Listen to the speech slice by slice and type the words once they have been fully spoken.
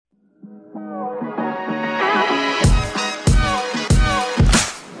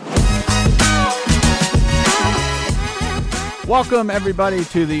Welcome, everybody,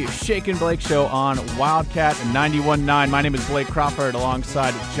 to the Shake and Blake Show on Wildcat 91.9. My name is Blake Crawford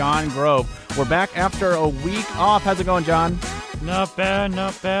alongside John Grove. We're back after a week off. How's it going, John? Not bad,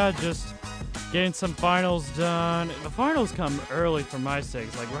 not bad. Just getting some finals done. The finals come early for my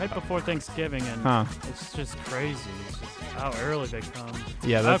sakes, like right before Thanksgiving, and it's just crazy. It's just how early they come.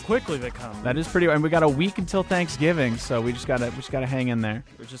 Yeah, how quickly they come. That is pretty. And we got a week until Thanksgiving, so we just gotta hang in there.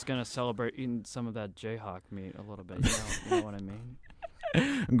 We're just gonna celebrate eating some of that Jayhawk meat a little bit. You know what I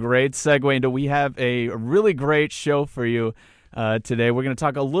mean? Great segue into we have a really great show for you. Today we're going to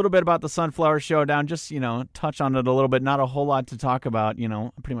talk a little bit about the Sunflower Showdown, just, touch on it a little bit, not a whole lot to talk about,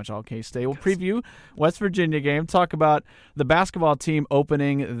 pretty much all K-State. We'll preview West Virginia game, talk about the basketball team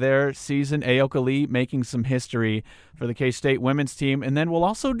opening their season, Aoka Lee making some history for the K-State women's team, and then we'll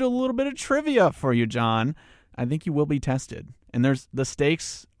also do a little bit of trivia for you, John. I think you will be tested, and the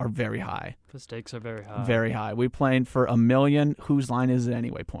stakes are very high. The stakes are very high. Very high. We playing for $1 million Whose Line Is It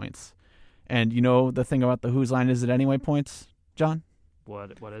Anyway points. And you know the thing about the Whose Line Is It Anyway points, John?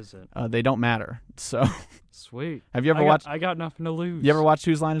 What is it? They don't matter. So sweet. Have you ever watched? I got nothing to lose. You ever watched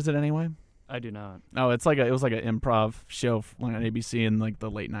Whose Line Is It Anyway? I do not. Oh, it was like an improv show on ABC in like the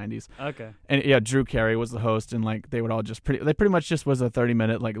late '90s. Okay. And yeah, Drew Carey was the host, and like they would all just pretty much just was a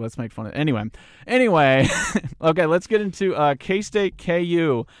 30-minute like let's make fun of it. Anyway, okay, let's get into K-State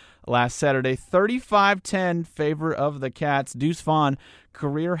KU. Last Saturday, 35-10 favor of the Cats. Deuce Vaughn,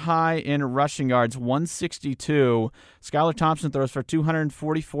 career high in rushing yards, 162. Skylar Thompson throws for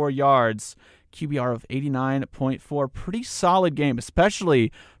 244 yards, QBR of 89.4. Pretty solid game,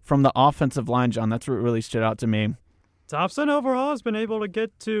 especially from the offensive line, John. That's what really stood out to me. Thompson overall has been able to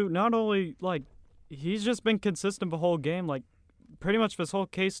get to not only, he's just been consistent the whole game. Like, pretty much this whole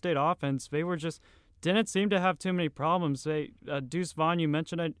K-State offense, they were just didn't seem to have too many problems. Deuce Vaughn, you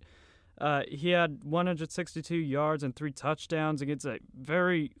mentioned it. He had 162 yards and 3 touchdowns against a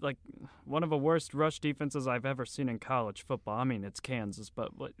very, one of the worst rush defenses I've ever seen in college football. I mean, it's Kansas,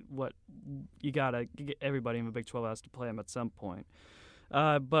 but what you got to get everybody in the Big 12 has to play them at some point.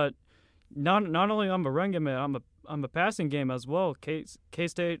 But not only on the run game, on the passing game as well.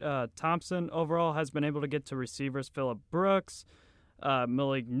 K-State Thompson overall has been able to get to receivers. Phillip Brooks,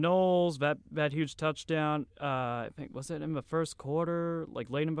 Malik Knowles, that huge touchdown. I think, was it in the first quarter,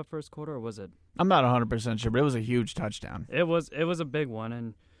 late in the first quarter, or was it? I'm not 100% sure, but it was a huge touchdown. It was a big one,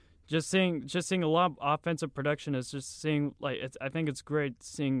 and just seeing a lot of offensive production is just seeing I think it's great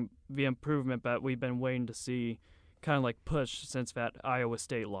seeing the improvement that we've been waiting to see. Kind of push since that Iowa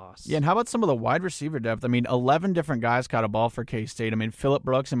State loss. Yeah, and how about some of the wide receiver depth? I mean, 11 different guys caught a ball for K-State. I mean, Phillip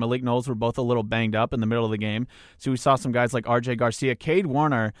Brooks and Malik Knowles were both a little banged up in the middle of the game. So we saw some guys like R.J. Garcia. Cade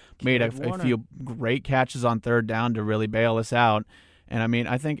Warner made a few great catches on third down to really bail us out. And, I mean,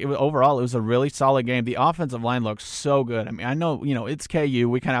 I think overall it was a really solid game. The offensive line looks so good. I mean, I know, it's KU.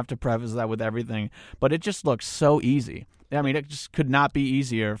 We kind of have to preface that with everything. But it just looks so easy. I mean, it just could not be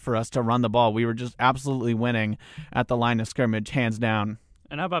easier for us to run the ball. We were just absolutely winning at the line of scrimmage, hands down.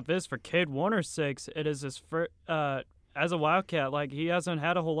 And how about this? For Cade Warner's sakes, it is his first, as a Wildcat, he hasn't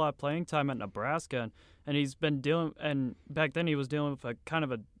had a whole lot of playing time at Nebraska, and he's been dealing, and back then he was dealing with a kind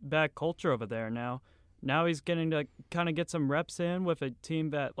of a bad culture over there now. Now he's getting to kind of get some reps in with a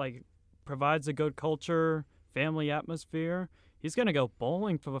team that, provides a good culture, family atmosphere. He's going to go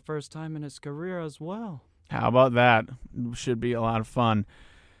bowling for the first time in his career as well. How about that? Should be a lot of fun.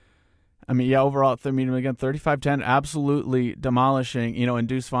 I mean, yeah, overall, again, 35-10, absolutely demolishing, and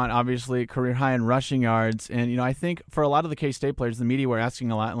Deuce Vaughn, obviously, career high in rushing yards. And, I think for a lot of the K-State players, the media were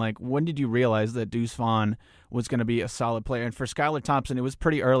asking a lot, when did you realize that Deuce Vaughn was going to be a solid player? And for Skylar Thompson, it was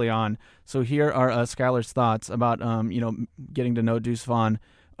pretty early on. So here are Skylar's thoughts about, getting to know Deuce Vaughn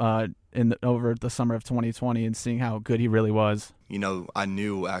over the summer of 2020 and seeing how good he really was. I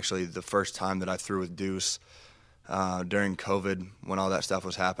knew actually the first time that I threw with Deuce during COVID when all that stuff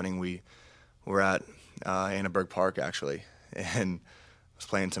was happening. We were at Annenberg Park actually and was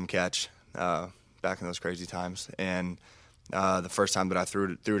playing some catch back in those crazy times. And the first time that I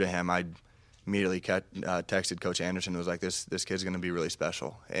threw to him, I immediately texted Coach Anderson and was like, this kid's going to be really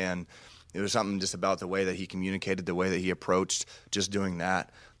special. And it was something just about the way that he communicated, the way that he approached just doing that.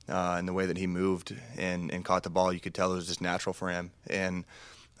 And the way that he moved and caught the ball, you could tell it was just natural for him. And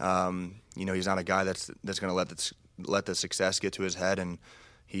he's not a guy that's going to let the success get to his head, and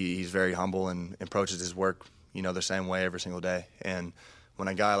he's very humble and approaches his work, the same way every single day. And when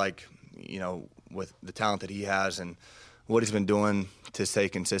a guy with the talent that he has and what he's been doing to stay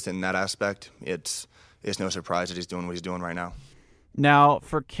consistent in that aspect, it's no surprise that he's doing what he's doing right now. Now,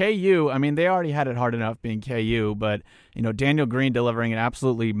 for KU, I mean, they already had it hard enough being KU, but, Daniel Green delivering an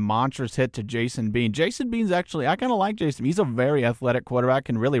absolutely monstrous hit to Jason Bean. Jason Bean's actually, I kind of like Jason. He's a very athletic quarterback,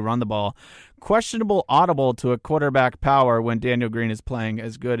 can really run the ball. Questionable audible to a quarterback power when Daniel Green is playing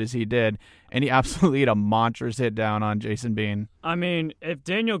as good as he did, and he absolutely hit a monstrous hit down on Jason Bean. I mean, if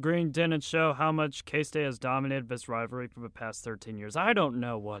Daniel Green didn't show how much K-State has dominated this rivalry for the past 13 years, I don't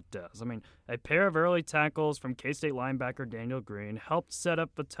know what does. I mean, a pair of early tackles from K-State linebacker Daniel Green helped set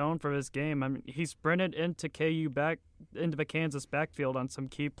up the tone for this game. I mean, he sprinted into the Kansas backfield on some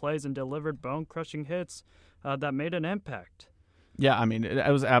key plays and delivered bone-crushing hits that made an impact. Yeah, I mean,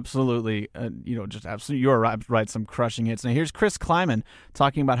 it was absolutely, just absolutely, you were right, some crushing hits. Now, here's Chris Kleiman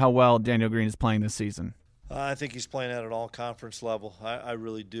talking about how well Daniel Green is playing this season. I think he's playing at an all-conference level. I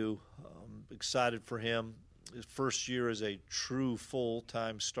really do. Excited for him. His first year as a true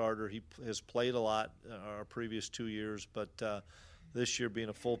full-time starter. He has played a lot our previous 2 years, but this year being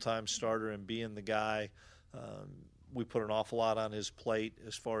a full-time starter and being the guy, we put an awful lot on his plate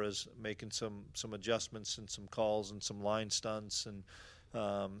as far as making some adjustments and some calls and some line stunts, and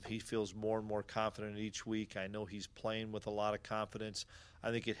he feels more and more confident each week. I know he's playing with a lot of confidence.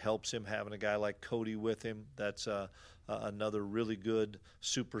 I think it helps him having a guy like Cody with him. That's another really good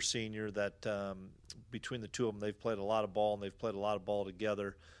super senior that between the two of them, they've played a lot of ball and they've played a lot of ball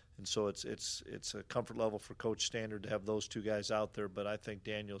together. And so it's a comfort level for Coach Standard to have those two guys out there, but I think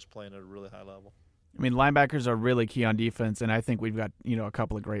Daniel's playing at a really high level. I mean, linebackers are really key on defense, and I think we've got, a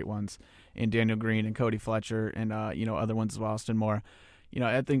couple of great ones in Daniel Green and Cody Fletcher and, other ones as well, Austin Moore.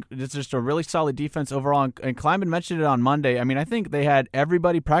 I think it's just a really solid defense overall. And Kleiman mentioned it on Monday. I mean, I think they had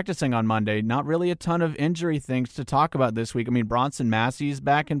everybody practicing on Monday. Not really a ton of injury things to talk about this week. I mean, Bronson Massey's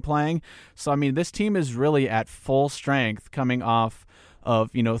back and playing. So, I mean, this team is really at full strength coming off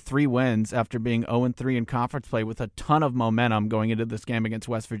of, 3 wins after being 0-3 in conference play with a ton of momentum going into this game against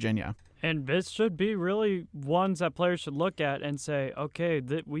West Virginia. And this should be really ones that players should look at and say, okay,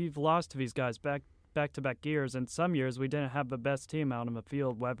 we've lost to these guys back-to-back years, and some years we didn't have the best team out on the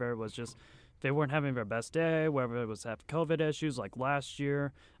field, whether it was just they weren't having their best day, whether it was have COVID issues like last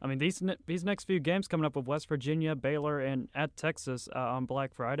year. I mean, these next few games coming up with West Virginia, Baylor, and at Texas on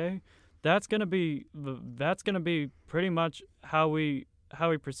Black Friday, that's gonna be pretty much how we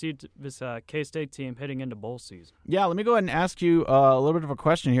proceed this K-State team heading into bowl season. Yeah, let me go ahead and ask you a little bit of a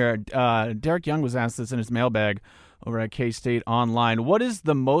question here. Derek Young was asked this in his mailbag over at K-State Online. What is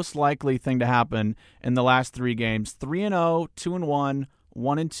the most likely thing to happen in the last 3 games? 3-0, 2-1,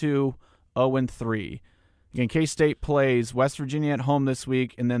 1-2, 0-3. Again, K-State plays West Virginia at home this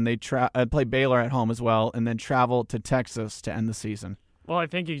week, and then they play Baylor at home as well, and then travel to Texas to end the season. Well, I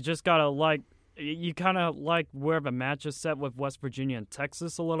think you just got to you kind of like where the match is set with West Virginia and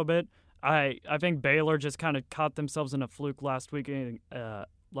Texas a little bit. I think Baylor just kind of caught themselves in a fluke last weekend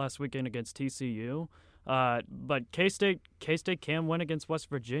against TCU. But K-State can win against West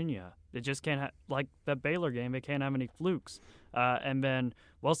Virginia. They just can't like that Baylor game. They can't have any flukes. And then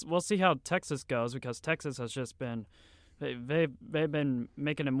we'll see how Texas goes, because Texas has just been they've been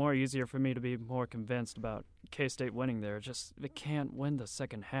making it more easier for me to be more convinced about K-State winning there. Just they can't win the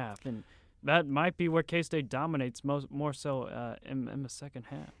second half, and that might be where K-State dominates more so in the second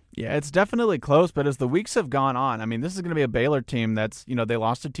half. Yeah, it's definitely close, but as the weeks have gone on, I mean, this is going to be a Baylor team that's, they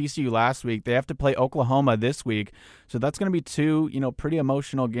lost to TCU last week. They have to play Oklahoma this week. So that's going to be 2, pretty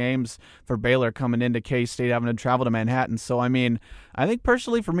emotional games for Baylor coming into K-State, having to travel to Manhattan. So, I mean, I think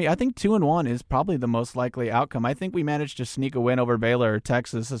personally for me, I think 2-1 is probably the most likely outcome. I think we managed to sneak a win over Baylor or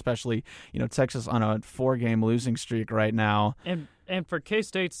Texas, especially, Texas on a 4-game losing streak right now. And for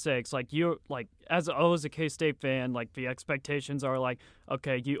K-State's sakes, as a K-State fan, the expectations are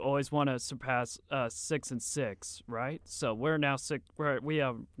okay, you always want to surpass 6-6, right? So we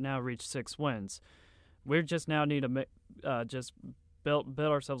have now reached 6 wins. We just now need to just build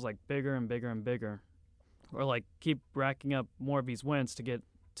ourselves bigger and bigger and bigger, or keep racking up more of these wins to get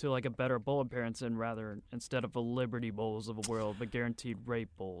to a better bowl appearance, and instead of the Liberty Bowls of the world, the guaranteed rate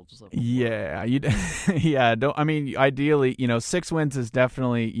bowls of the world. Ideally, 6 wins is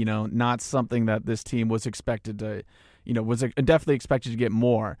definitely, not something that this team was expected to, was definitely expected to get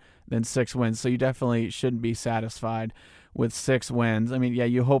more than 6 wins. So you definitely shouldn't be satisfied with 6 wins. I mean, yeah,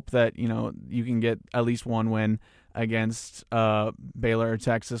 you hope that, you can get at least 1 win against Baylor or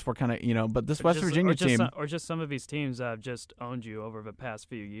Texas. We're kind of, but this West Virginia team. Or just some of these teams that have just owned you over the past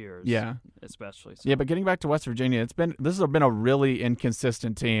few years. Yeah. Especially. So. Yeah, but getting back to West Virginia, this has been a really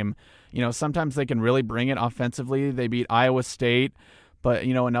inconsistent team. Sometimes they can really bring it offensively. They beat Iowa State. But,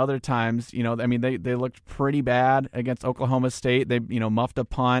 in other times, they looked pretty bad against Oklahoma State. They, muffed a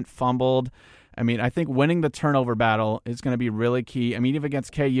punt, fumbled. I mean, I think winning the turnover battle is going to be really key. I mean, even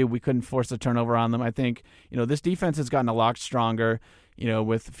against KU, we couldn't force a turnover on them. I think, this defense has gotten a lot stronger,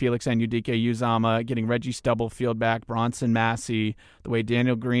 with Felix Anudike-Uzama, getting Reggie Stubblefield back, Bronson Massey, the way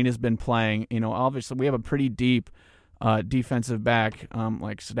Daniel Green has been playing. Obviously we have a pretty deep defensive back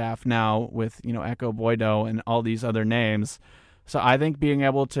staff now with, Echo Boydo and all these other names. So I think being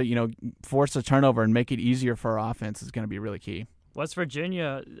able to, force a turnover and make it easier for our offense is going to be really key. West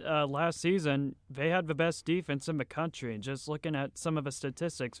Virginia, last season, they had the best defense in the country. And just looking at some of the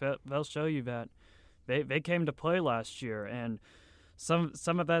statistics, they'll show you that they came to play last year. And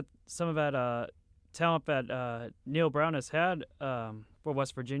some of that talent that Neil Brown has had for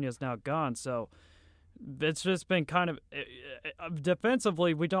West Virginia is now gone. So it's just been kind of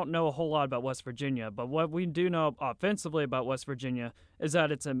defensively, we don't know a whole lot about West Virginia, but what we do know offensively about West Virginia is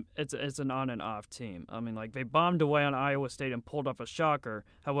that it's an on and off team. I mean, they bombed away on Iowa State and pulled off a shocker.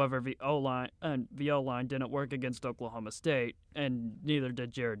 However, the O-line didn't work against Oklahoma State, and neither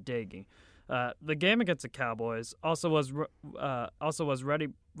did Jared Dagey. The game against the Cowboys also was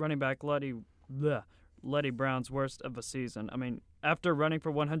running back Letty Brown's worst of the season. I mean, after running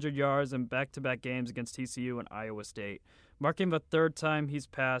for 100 yards in back-to-back games against TCU and Iowa State, marking the third time he's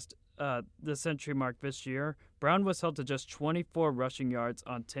passed the century mark this year, Brown was held to just 24 rushing yards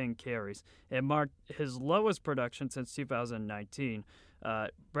on 10 carries. It marked his lowest production since 2019.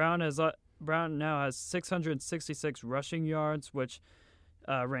 Brown now has 666 rushing yards, which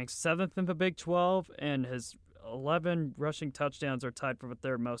ranks 7th in the Big 12, and his 11 rushing touchdowns are tied for the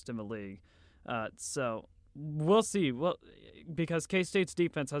third most in the league. So we'll see. Well, because K-State's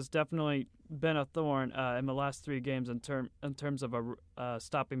defense has definitely been a thorn in the last 3 games in terms of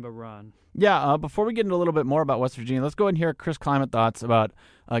stopping the run. Yeah. Before we get into a little bit more about West Virginia, let's go ahead and hear Chris Climate thoughts about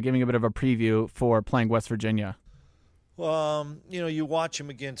giving a bit of a preview for playing West Virginia. Well, you watch him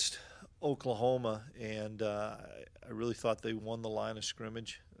against Oklahoma, and I really thought they won the line of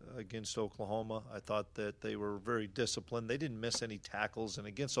scrimmage against Oklahoma. I thought that they were very disciplined. They didn't miss any tackles, and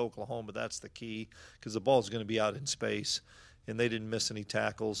against Oklahoma, that's the key because the ball is going to be out in space, and they didn't miss any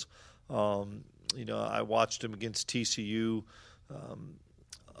tackles. I watched them against TCU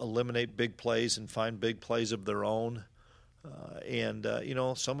eliminate big plays and find big plays of their own, and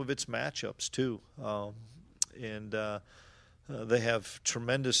some of it's matchups too, they have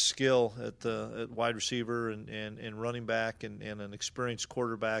tremendous skill at wide receiver and running back and an experienced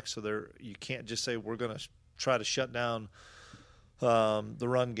quarterback. So you can't just say we're going to try to shut down the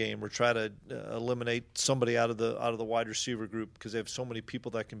run game or try to eliminate somebody out of the wide receiver group because they have so many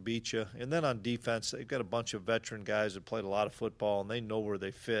people that can beat you. And then on defense, they've got a bunch of veteran guys that played a lot of football and they know where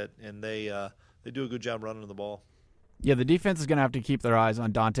they fit and they do a good job running the ball. Yeah, the defense is going to have to keep their eyes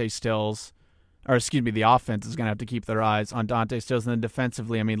on Dante Stills. The offense is going to have to keep their eyes on Dante Stills. And then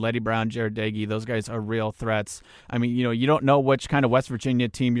defensively, I mean, Letty Brown, Jared Dagey, those guys are real threats. I mean, you don't know which kind of West Virginia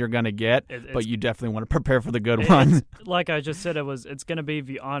team you're going to get, but you definitely want to prepare for the good one. Like I just said, it's going to be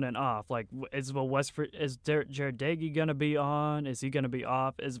the on and off. Like, is Jared Dagey going to be on? Is he going to be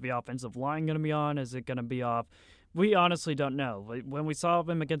off? Is the offensive line going to be on? Is it going to be off? We honestly don't know. When we saw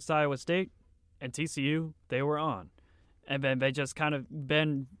them against Iowa State and TCU, they were on. And then they just kind of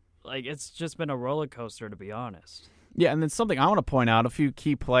been – it's just been a roller coaster, to be honest. Yeah, and then something I want to point out, a few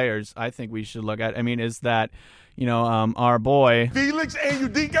key players I think we should look at. I mean, is that, our boy Felix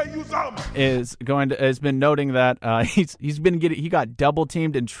Anudike-Uzama has been noting that he got double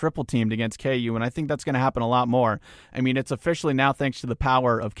teamed and triple teamed against KU, and I think that's going to happen a lot more. I mean, it's officially now, thanks to the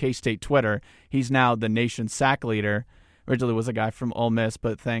power of K-State Twitter, he's now the nation's sack leader. Originally was a guy from Ole Miss,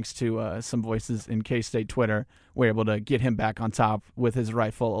 but thanks to some voices in K-State Twitter, we're able to get him back on top with his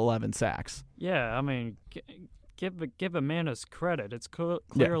rightful 11 sacks. Yeah, I mean, give a man his credit. It's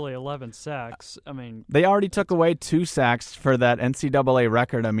clearly 11 sacks. I mean, they already took away 2 sacks for that NCAA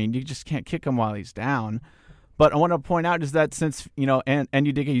record. I mean, you just can't kick him while he's down. But I want to point out is that since,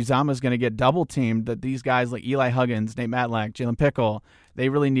 Anudike-Uzama is going to get double-teamed, that these guys like Eli Huggins, Nate Matlack, Jalen Pickle, they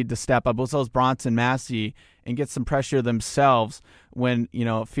really need to step up, as well as Bronson Massey, and get some pressure themselves when,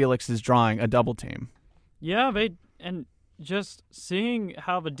 Felix is drawing a double-team. Yeah, and just seeing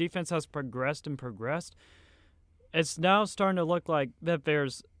how the defense has progressed, it's now starting to look like that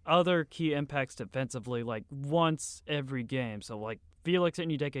there's other key impacts defensively, like once every game. So, like, Felix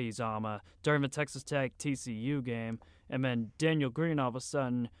Anudike-Uzama during the Texas Tech TCU game, and then Daniel Green all of a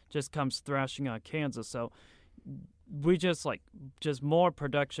sudden just comes thrashing on Kansas. So we just more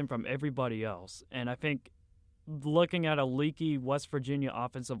production from everybody else. And I think looking at a leaky West Virginia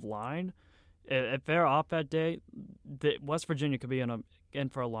offensive line, if they're off that day, West Virginia could be in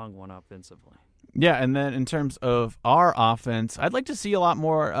for a long one offensively. Yeah, and then in terms of our offense, I'd like to see a lot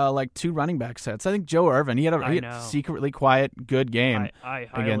more like 2 running back sets. I think Joe Irvin, he had a secretly quiet, good game. I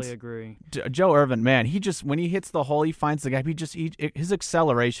highly agree. Joe Irvin, man, he just, when he hits the hole, he finds the gap. His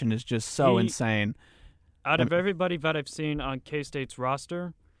acceleration is just so insane. Out of everybody that I've seen on K-State's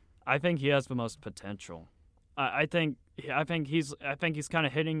roster, I think he has the most potential. I think he's kind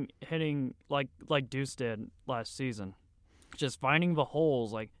of hitting like Deuce did last season. Just finding the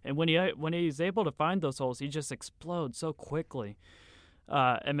holes, and when he's able to find those holes, he just explodes so quickly.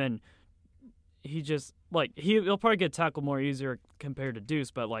 And then he just he'll probably get tackled more easier compared to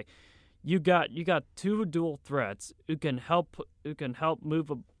Deuce, but you got 2 dual threats who can help move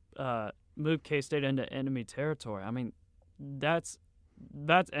K-State into enemy territory. I mean, that's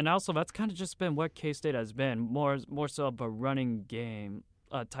kind of just been what K-State has been, more so of a running game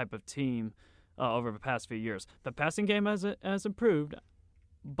type of team. Over the past few years, the passing game has improved,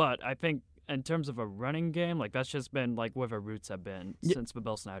 but I think in terms of a running game, that's just been where the roots have been since the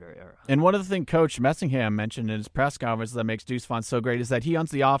Bill Snyder era. And one of the things Coach Messingham mentioned in his press conference that makes Deuce Vaughn so great is that he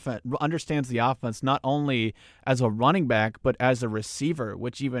understands the offense not only as a running back but as a receiver,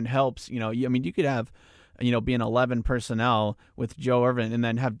 which even helps. You could have, being 11 personnel with Joe Irvin, and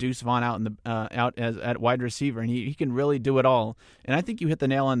then have Deuce Vaughn out at wide receiver, and he can really do it all. And I think you hit the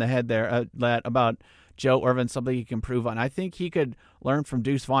nail on the head there about Joe Irvin, something he can improve on. I think he could learn from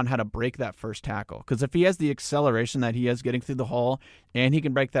Deuce Vaughn how to break that first tackle, because if he has the acceleration that he has getting through the hole, and he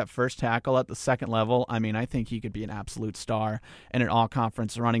can break that first tackle at the second level, I think he could be an absolute star and an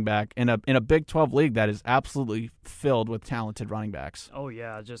all-conference running back in a Big 12 league that is absolutely filled with talented running backs. Oh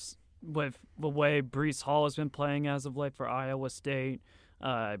yeah, just with the way Breece Hall has been playing as of late for Iowa State,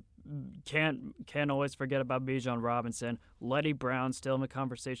 can't always forget about Bijan Robinson. Letty Brown still in the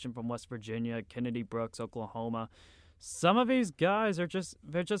conversation from West Virginia. Kennedy Brooks, Oklahoma. Some of these guys they're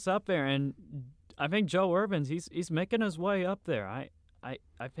just up there, and I think Joe Irvin, he's making his way up there. I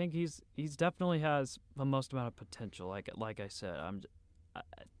think he's definitely has the most amount of potential. Like I said,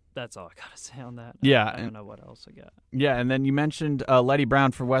 that's all I got to say on that. Yeah. I don't know what else I got. Yeah, and then you mentioned Letty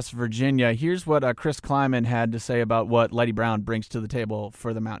Brown for West Virginia. Here's what Chris Kleiman had to say about what Letty Brown brings to the table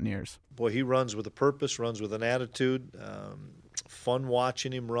for the Mountaineers. Boy, he runs with a purpose, runs with an attitude. Fun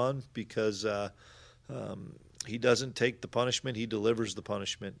watching him run because he doesn't take the punishment. He delivers the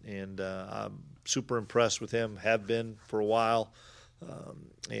punishment. And I'm super impressed with him, have been for a while.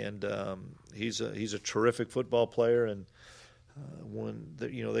 He's a terrific football player, and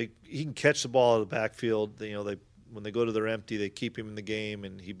he can catch the ball out of the backfield. When they go to their empty, they keep him in the game,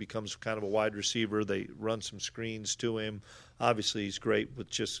 and he becomes kind of a wide receiver. They run some screens to him. Obviously, he's great with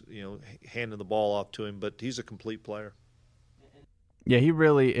just handing the ball off to him, but he's a complete player. Yeah, he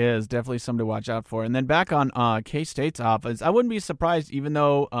really is. Definitely something to watch out for. And then back on K-State's offense, I wouldn't be surprised, even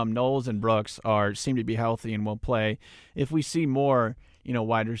though Knowles and Brooks seem to be healthy and will play, if we see more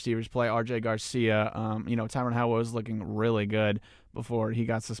wide receivers play. RJ Garcia, Tyron Howell was looking really good before he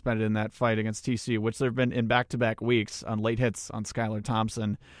got suspended in that fight against TCU, which there have been in back-to-back weeks on late hits on Skylar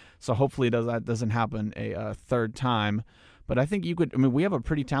Thompson. So hopefully that doesn't happen a third time. But I think we have a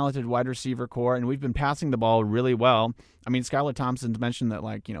pretty talented wide receiver core, and we've been passing the ball really well. Skylar Thompson's mentioned that,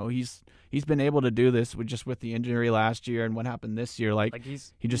 he's been able to do this with the injury last year and what happened this year.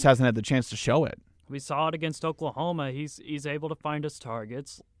 He just hasn't had the chance to show it. We saw it against Oklahoma. He's able to find his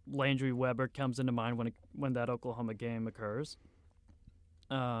targets. Landry Weber comes into mind when that Oklahoma game occurs.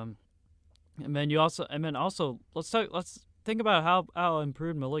 And then also let's think about how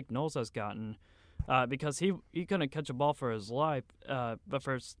improved Malik Knowles has gotten, because he couldn't catch a ball for his life the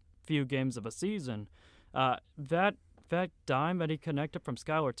first few games of a season. That dime that he connected from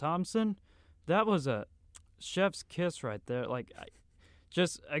Skylar Thompson, that was a chef's kiss right there.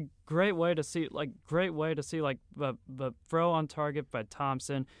 Just a great way to see the throw on target by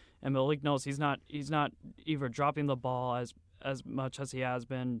Thompson, and Malik Knowles. He's not either dropping the ball as much as he has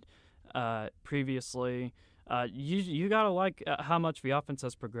been previously. You gotta like how much the offense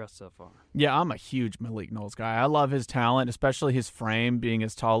has progressed so far. Yeah, I'm a huge Malik Knowles guy. I love his talent, especially his frame, being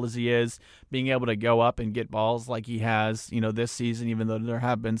as tall as he is, being able to go up and get balls like he has, this season, even though there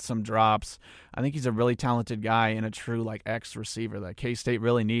have been some drops. I think he's a really talented guy and a true X receiver that K-State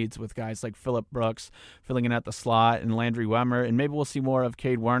really needs, with guys like Phillip Brooks filling in at the slot and Landry Weber, and maybe we'll see more of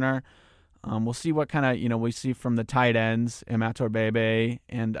Cade Werner. We'll see what kind of we see from the tight ends, Amator Bebe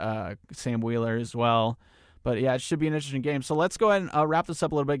and Sam Wheeler as well. But, yeah, it should be an interesting game. So let's go ahead and wrap this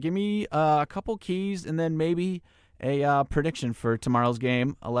up a little bit. Give me a couple keys and then maybe a prediction for tomorrow's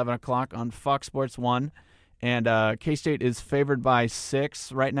game, 11 o'clock on Fox Sports 1. And K-State is favored by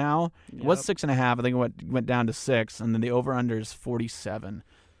 6 right now. Yep. It was 6.5. I think it went down to 6. And then the over-under is 47.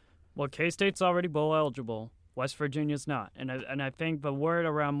 Well, K-State's already bowl eligible. West Virginia's not. And I think the word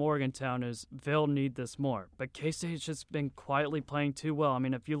around Morgantown is they'll need this more. But K-State's just been quietly playing too well. I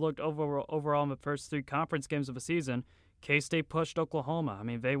mean, if you looked overall in the first 3 conference games of the season, K-State pushed Oklahoma. I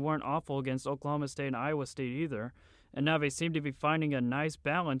mean, they weren't awful against Oklahoma State and Iowa State either. And now they seem to be finding a nice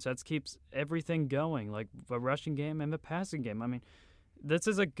balance that keeps everything going, like the rushing game and the passing game. I mean, this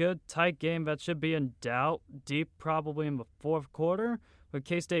is a good, tight game that should be in doubt deep probably in the fourth quarter, with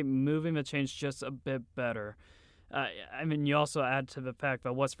K-State moving the chains just a bit better. I mean, you also add to the fact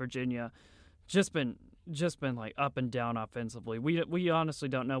that West Virginia just been like up and down offensively. We honestly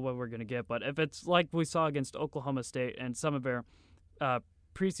don't know what we're going to get, but if it's like we saw against Oklahoma State and some of their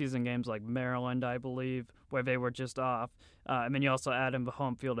preseason games like Maryland, I believe, where they were just off, and then you also add in the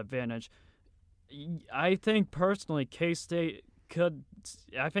home field advantage, I think personally K-State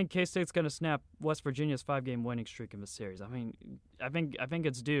I think K-State's going to snap West Virginia's 5-game winning streak in the series. I mean, I think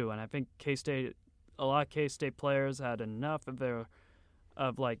it's due, and I think a lot of K-State players had enough of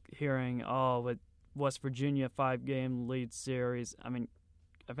hearing, with West Virginia 5-game lead series. I mean,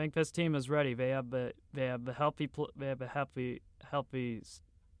 I think this team is ready. They have the healthy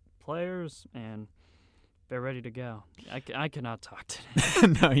players, and they're ready to go. I cannot talk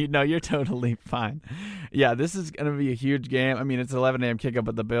today. No, you're totally fine. Yeah, this is going to be a huge game. I mean, it's 11 a.m. kickoff,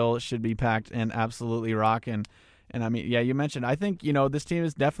 but the bill should be packed and absolutely rocking. And I mean, yeah, you mentioned, I think, this team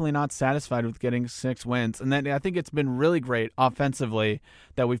is definitely not satisfied with getting 6 wins. And then I think it's been really great offensively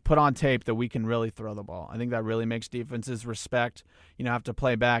that we've put on tape that we can really throw the ball. I think that really makes defenses respect, have to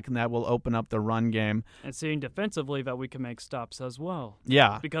play back, and that will open up the run game. And seeing defensively that we can make stops as well.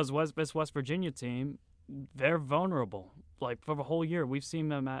 Yeah. Because this West Virginia team, they're vulnerable. Like, for the whole year, we've seen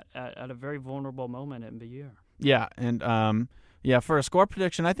them at a very vulnerable moment in the year. Yeah, and for a score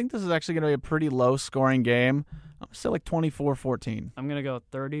prediction, I think this is actually going to be a pretty low-scoring game. I'm going to say like 24-14. I'm going to go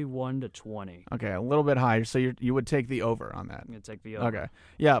 31-20. Okay, a little bit higher, so you would take the over on that. I'm going to take the over. Okay.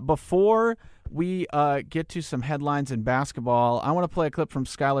 Yeah, before we get to some headlines in basketball, I want to play a clip from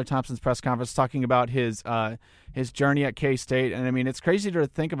Skylar Thompson's press conference talking about his journey at K-State. And, I mean, it's crazy to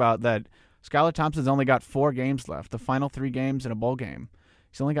think about that Skylar Thompson's only got 4 games left, the final 3 games in a bowl game.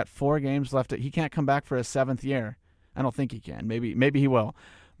 He's only got 4 games left. He can't come back for his 7th year. I don't think he can. Maybe he will.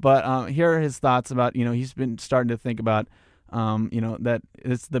 But here are his thoughts about, he's been starting to think about, that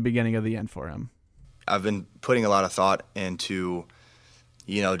it's the beginning of the end for him. I've been putting a lot of thought into,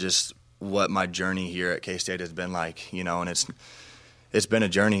 just what my journey here at K-State has been like, and it's been a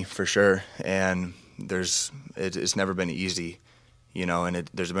journey for sure. And it's never been easy, and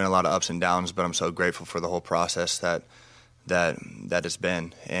there's been a lot of ups and downs, but I'm so grateful for the whole process that it's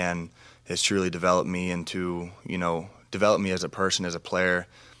been. And it's truly developed me developed me as a person, as a player,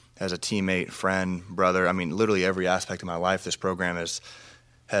 as a teammate, friend, brother. I mean, literally every aspect of my life, this program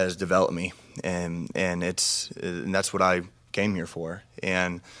has developed me, and that's what I came here for.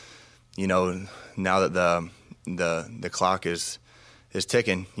 And now that the clock is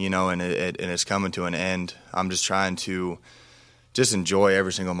ticking, and it's coming to an end, I'm just trying to just enjoy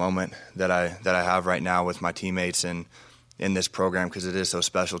every single moment that I have right now with my teammates and in this program, because it is so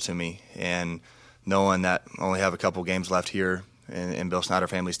special to me. And knowing that I only have a couple games left here in Bill Snyder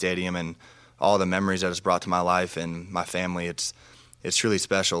Family Stadium, and all the memories that it's brought to my life and my family, it's truly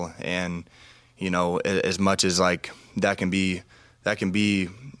special. And as much as like that can be,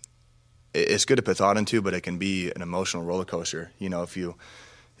 it's good to put thought into, but it can be an emotional roller coaster, if you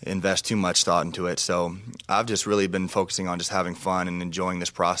invest too much thought into it. So I've just really been focusing on just having fun and enjoying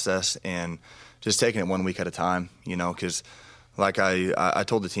this process and just taking it 1 week at a time, because like I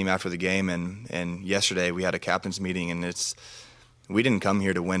told the team after the game and yesterday we had a captain's meeting, and we didn't come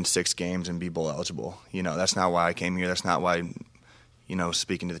here to win 6 games and be bowl eligible. That's not why I came here. That's not why,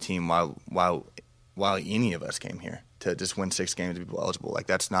 speaking to the team, why any of us came here to just win 6 games to be bowl eligible. Like,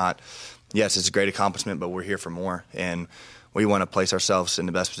 that's not, yes, it's a great accomplishment, but we're here for more. And we want to place ourselves in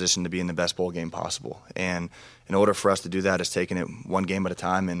the best position to be in the best bowl game possible. And in order for us to do that, is taking it 1 game at a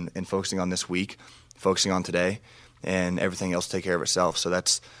time and focusing on this week, focusing on today, and everything else take care of itself. So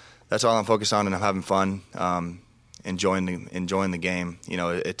that's all I'm focused on, and I'm having fun, enjoying the game.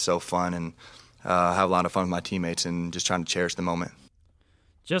 It's so fun, and I have a lot of fun with my teammates and just trying to cherish the moment.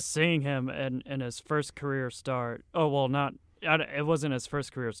 Just seeing him in his first career start. Oh, well, it wasn't his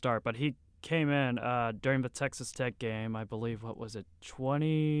first career start, but he came in during the Texas Tech game, I believe. What was it,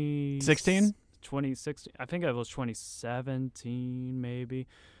 2016? 2016. I think it was 2017, maybe.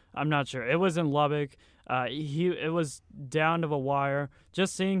 I'm not sure. It was in Lubbock. It was down to the wire.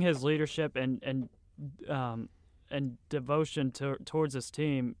 Just seeing his leadership and devotion towards his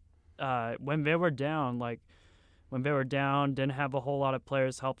team when they were down, like when they were down, didn't have a whole lot of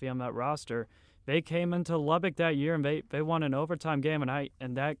players healthy on that roster. They came into Lubbock that year and they won an overtime game,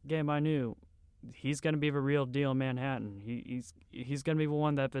 and that game I knew he's going to be the real deal in Manhattan. He's going to be the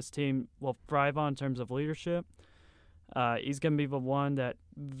one that this team will thrive on in terms of leadership. He's going to be the one that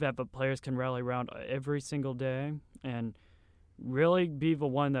the players can rally around every single day and really be the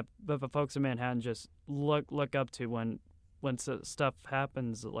one that the folks in Manhattan just look up to when stuff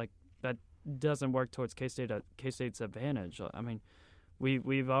happens like that doesn't work towards K-State's advantage. I mean,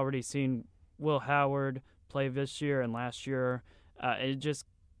 we've already seen Will Howard play this year and last year. It just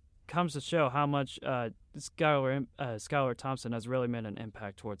comes to show how much Skylar Thompson has really made an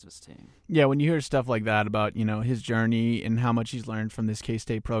impact towards this team. Yeah, when you hear stuff like that about, his journey and how much he's learned from this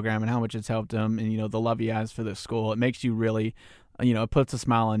K-State program and how much it's helped him and, the love he has for this school, it makes you really, it puts a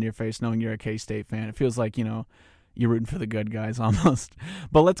smile on your face knowing you're a K-State fan. It feels like, you're rooting for the good guys almost.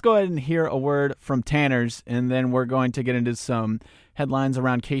 But let's go ahead and hear a word from Tanner's, and then we're going to get into some headlines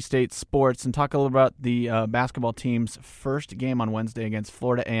around K-State sports and talk a little about the basketball team's first game on Wednesday against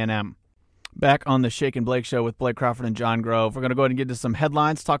Florida A&M. Back on the Shake and Blake Show with Blake Crawford and John Grove. We're going to go ahead and get to some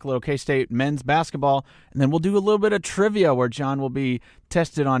headlines, talk a little K-State men's basketball, and then we'll do a little bit of trivia where John will be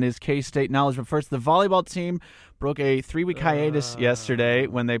tested on his K-State knowledge. But first, the volleyball team broke a 3-week hiatus yesterday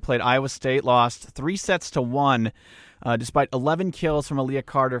when they played Iowa State, lost 3-1, despite 11 kills from Aaliyah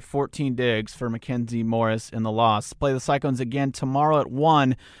Carter, 14 digs for Mackenzie Morris in the loss. Play the Cyclones again tomorrow at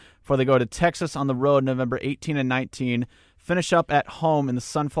 1 before they go to Texas on the road November 18 and 19. Finish up at home in the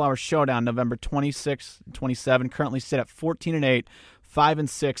Sunflower Showdown November 26 and 27. Currently sit at 14-8,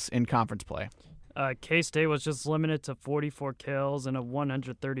 5-6 in conference play. K-State was just limited to 44 kills and a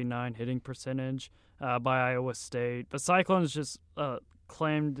 139 hitting percentage by Iowa State. The Cyclones just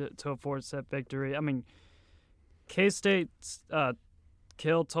claimed to a 4-set victory. I mean, K-State's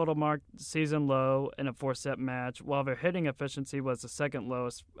kill total marked season low in a 4-set match, while their hitting efficiency was the second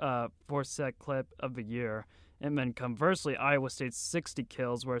lowest 4-set clip of the year. And then conversely, Iowa State's 60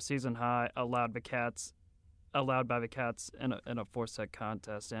 kills were a season high allowed by the Cats in a 4-set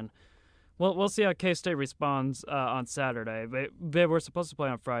contest. And we'll see how K-State responds on Saturday. They were supposed to play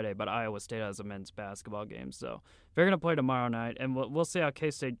on Friday, but Iowa State has a men's basketball game, so they're going to play tomorrow night. And we'll see how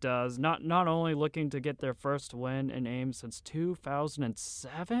K-State does. Not only looking to get their first win in Ames since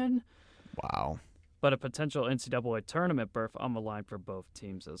 2007. Wow. But a potential NCAA tournament berth on the line for both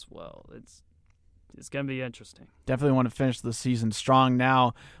teams as well. It's going to be interesting. Definitely want to finish the season strong.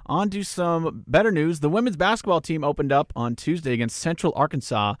 Now, on to some better news. The women's basketball team opened up on Tuesday against Central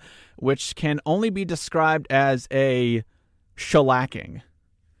Arkansas, which can only be described as a shellacking.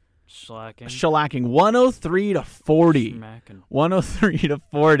 Shellacking. 103-40.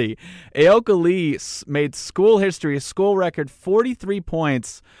 103-40. Aoka Lee made school history, a school record 43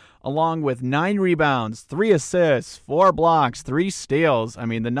 points, along with 9 rebounds, 3 assists, 4 blocks, 3 steals. I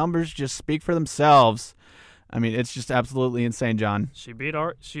mean, the numbers just speak for themselves. I mean, it's just absolutely insane, John. She beat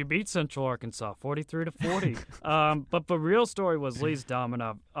Central Arkansas 43-40. But the real story was Lee's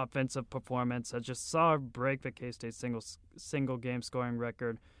dominant offensive performance. I just saw her break the K-State single game scoring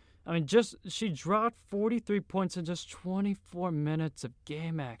record. I mean, she dropped 43 points in just 24 minutes of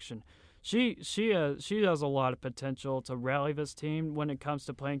game action. She has a lot of potential to rally this team when it comes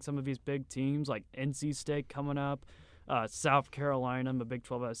to playing some of these big teams like NC State coming up, South Carolina, the Big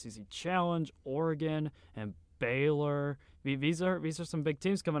 12 SEC Challenge, Oregon, and Baylor. These are some big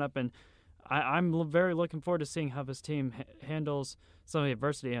teams coming up, and I'm very looking forward to seeing how this team handles some of the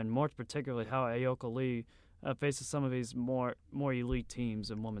adversity, and more particularly how Aoka Lee faces some of these more elite teams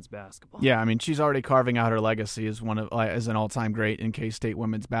in women's basketball. Yeah, I mean, she's already carving out her legacy as as an all-time great in K-State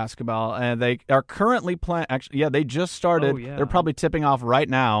women's basketball. And they are currently playing. Actually, yeah, they just started. Oh, yeah. They're probably tipping off right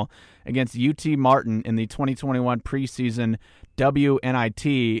now against UT Martin in the 2021 preseason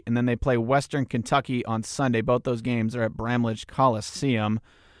WNIT, and then they play Western Kentucky on Sunday. Both those games are at Bramlage Coliseum.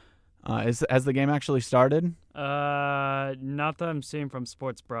 Has the game actually started? Not that I'm seeing from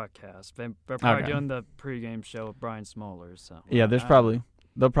sports broadcast. They're probably doing the pregame show with Brian Smollers. So yeah,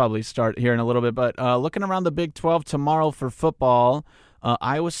 they'll probably start here in a little bit. But looking around the Big 12 tomorrow for football,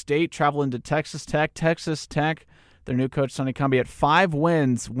 Iowa State traveling to Texas Tech. Texas Tech, their new coach Sonny Cumbie at 5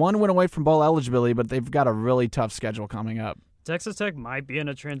 wins, 1 win away from bowl eligibility, but they've got a really tough schedule coming up. Texas Tech might be in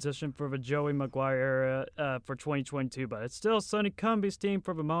a transition for the Joey McGuire era for 2022, but it's still Sonny Cumbie's team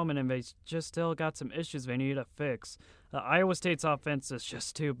for the moment, and they just still got some issues they need to fix. Iowa State's offense is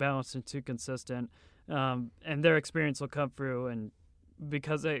just too balanced and too consistent, and their experience will come through, and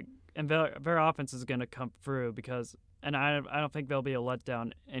because their offense is going to come through and I don't think they'll be a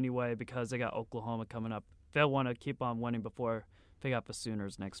letdown anyway because they got Oklahoma coming up. They'll want to keep on winning before the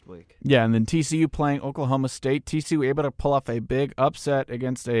Sooners next week. Yeah, and then TCU playing Oklahoma State. TCU able to pull off a big upset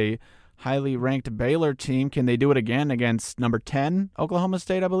against a highly ranked Baylor team. Can they do it again against number 10 Oklahoma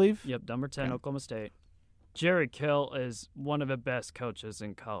State, I believe? Yep, number 10 Oklahoma State. Jerry Kill is one of the best coaches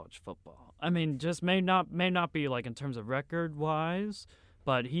in college football. I mean, just may not be like in terms of record wise,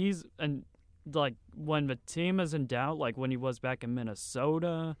 but he's and like when the team is in doubt, like when he was back in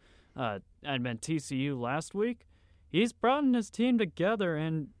Minnesota, and then TCU last week, he's brought his team together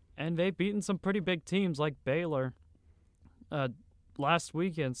and they've beaten some pretty big teams like Baylor last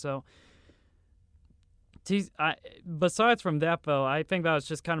weekend. So besides from that, though, I think that was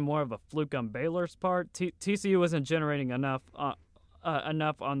just kind of more of a fluke on Baylor's part. TCU wasn't generating enough on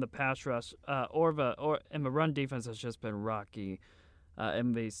the pass rush, and the run defense has just been rocky.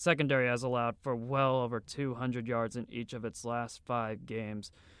 And the secondary has allowed for well over 200 yards in each of its last 5 games.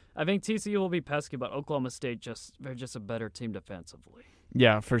 I think TCU will be pesky, but Oklahoma State they're just a better team defensively.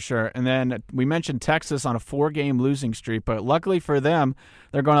 Yeah, for sure. And then we mentioned Texas on a 4-game losing streak, but luckily for them,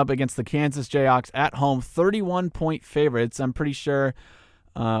 they're going up against the Kansas Jayhawks at home, 31-point favorites. I'm pretty sure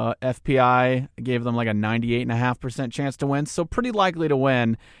FPI gave them like a 98.5% chance to win, so pretty likely to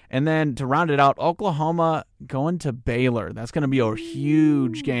win. And then to round it out, Oklahoma going to Baylor. That's going to be a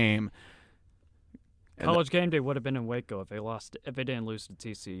huge game. College game day would have been in Waco if they didn't lose to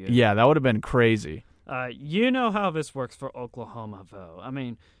TCU. Yeah, that would have been crazy. You know how this works for Oklahoma, though. I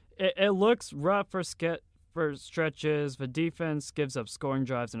mean, it looks rough for stretches. The defense gives up scoring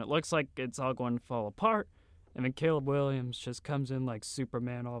drives, and it looks like it's all going to fall apart. And then Caleb Williams just comes in like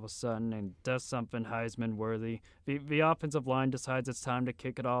Superman all of a sudden and does something Heisman-worthy. The offensive line decides it's time to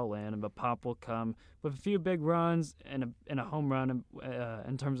kick it all in, and the pop will come with a few big runs and a home run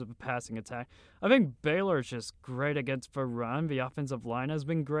in terms of a passing attack. I think Baylor is just great against the run. The offensive line has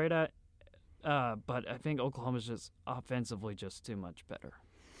been great at but I think Oklahoma's just offensively just too much better.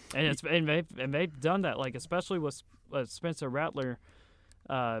 And they've done that, like especially with Spencer Rattler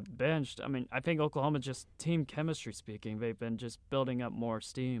benched. I mean, I think Oklahoma, just team chemistry speaking, they've been just building up more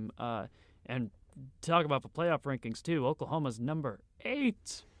steam. And talk about the playoff rankings too. Oklahoma's number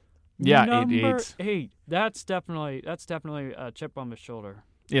 8. Yeah, number 8. 8. That's definitely a chip on the shoulder.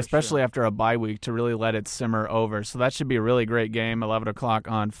 Yeah, especially after a bye week to really let it simmer over. So that should be a really great game, 11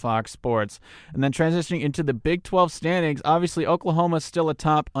 o'clock on Fox Sports. And then transitioning into the Big 12 standings, obviously Oklahoma's still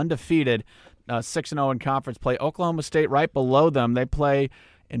atop, undefeated, 6-0 in conference play. Oklahoma State right below them. They play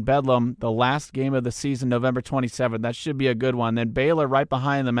in Bedlam the last game of the season, November 27th. That should be a good one. Then Baylor right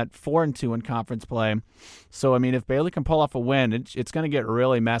behind them at 4-2 in conference play. So, I mean, if Baylor can pull off a win, it's going to get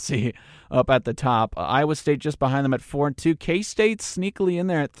really messy up at the top. Iowa State just behind them at 4-2. K-State sneakily in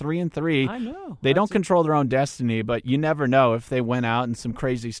there at 3-3. I know. They don't control their own destiny, but you never know if they win out and some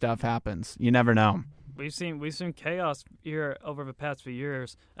crazy stuff happens. You never know. We've seen chaos here over the past few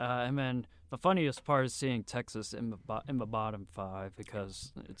years, and then the funniest part is seeing Texas in the bottom 5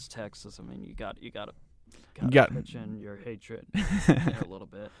 because it's Texas. I mean, you got to pitch in your hatred there a little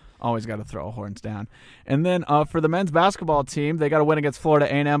bit. Always got to throw horns down. And then for the men's basketball team, they got a win against Florida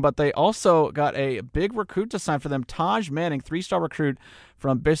A&M, but they also got a big recruit to sign for them, Taj Manning, 3-star recruit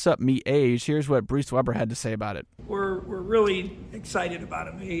from Bishop Miege. Here's what Bruce Weber had to say about it. We're really excited about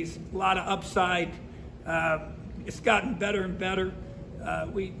him. He's a lot of upside. It's gotten better and better.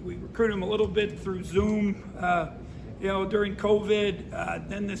 We recruited him a little bit through Zoom, during COVID.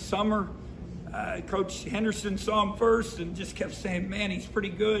 Then this summer, Coach Henderson saw him first and just kept saying, man, he's pretty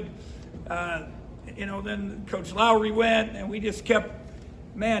good. Then Coach Lowry went, and we just kept,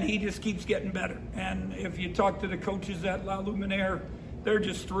 man, he just keeps getting better. And if you talk to the coaches at La Luminaire, they're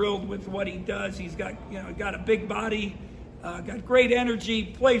just thrilled with what he does. He's got a big body, got great energy,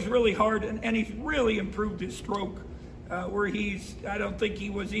 plays really hard, and he's really improved his stroke. Where I don't think he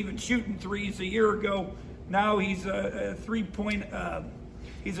was even shooting threes a year ago. Now he's a three-point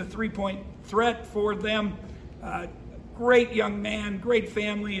threat for them. Great young man, great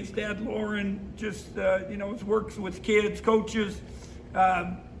family. His dad, Lauren, just works with kids, coaches,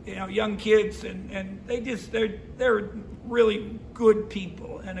 young kids, and they're really good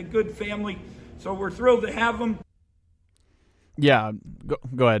people and a good family. So we're thrilled to have them. Yeah,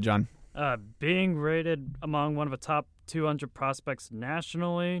 go ahead, John. Being rated among one of the top 200 prospects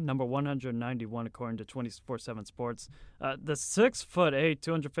nationally, number 191 according to 24/7 Sports. The 6'8",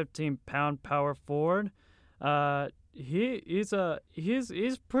 215-pound power forward.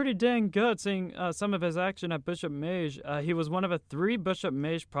 He's pretty dang good. Seeing some of his action at Bishop Miege, he was one of the 3 Bishop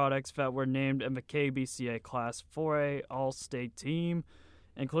Miege products that were named in the KBCA Class 4A All-State team,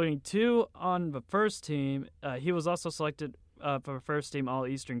 including 2 on the first team. He was also selected for the first team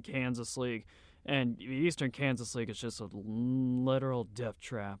All-Eastern Kansas League. And the Eastern Kansas League is just a literal death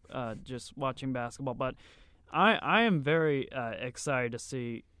trap, just watching basketball. But I am very excited to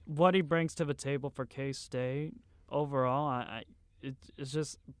see what he brings to the table for K-State overall. It's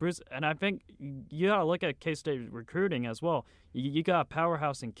just Bruce, and I think you got to look at K-State recruiting as well. You got a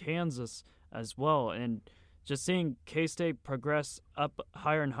powerhouse in Kansas as well, and just seeing K-State progress up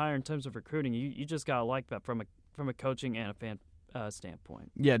higher and higher in terms of recruiting, you just got to like that from a coaching and a fan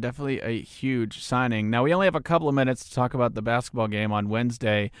standpoint. Yeah, definitely a huge signing. Now, we only have a couple of minutes to talk about the basketball game on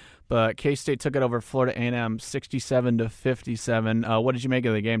Wednesday, but K-State took it over Florida A&M 67-57. What did you make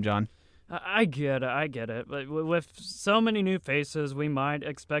of the game, John? I get it. But with so many new faces, we might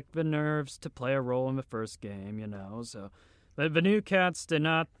expect the nerves to play a role in the first game, So the new Cats did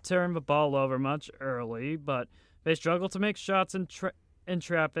not turn the ball over much early, but they struggled to make shots in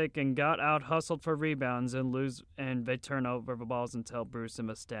traffic and got out-hustled for rebounds and they turn over the balls until Bruce and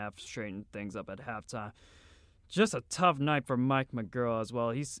the staff straightened things up at halftime. Just a tough night for Mike McGurl as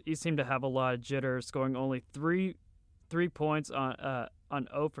well. He seemed to have a lot of jitters, scoring only three points on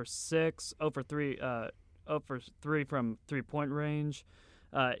 0 for 6, 0 for 3 from three-point range.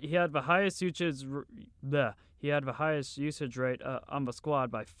 He had the highest usage rate on the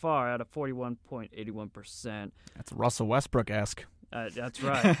squad by far at a 41.81%. That's Russell Westbrook-esque. That's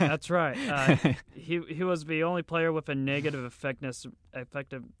right. That's right. He was the only player with a negative effectiveness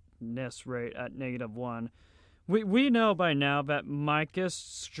rate at -1. We know by now that Mike is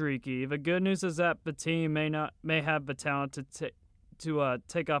streaky. The good news is that the team may have the talent to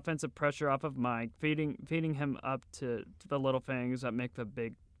take offensive pressure off of Mike, feeding him up to the little things that make the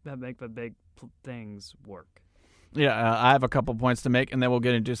big things work. Yeah, I have a couple points to make, and then we'll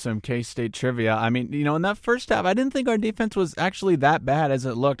get into some K-State trivia. I mean, in that first half, I didn't think our defense was actually that bad as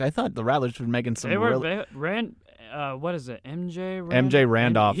it looked. I thought the Rattlers were making some what is it, MJ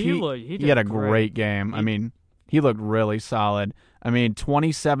Randolph. He had a great game. I mean, he looked really solid. I mean,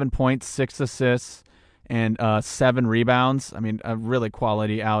 27 points, 6 assists, and 7 rebounds. I mean, a really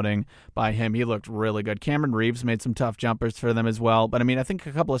quality outing by him. He looked really good. Cameron Reeves made some tough jumpers for them as well. But, I mean, I think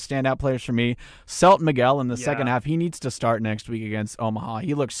a couple of standout players for me. Selton Miguel in the second half. He needs to start next week against Omaha.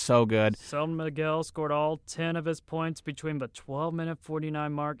 He looks so good. Selton Miguel scored all 10 of his points between the 12-minute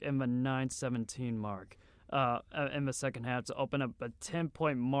 49 mark and the 9:17 mark in the second half to open up a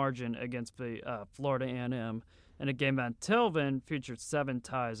 10-point margin against the Florida A&M. In a game that until then featured 7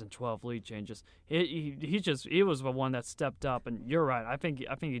 ties and 12 lead changes. He was the one that stepped up, and you're right. I think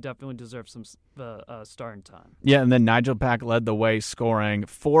he definitely deserves some starting time. Yeah, and then Nigel Pack led the way, scoring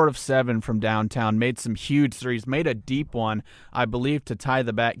 4 of 7 from downtown. Made some huge threes. Made a deep one, I believe, to tie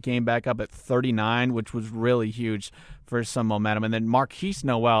the game back up at 39, which was really huge for some momentum. And then Marquise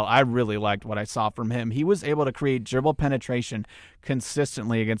Noel, I really liked what I saw from him. He was able to create dribble penetration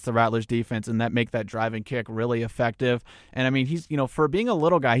consistently against the Rattlers defense and make that driving kick really effective. And I mean, he's, for being a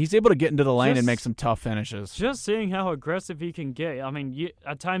little guy, he's able to get into the lane and make some tough finishes. Just seeing how aggressive he can get. I mean,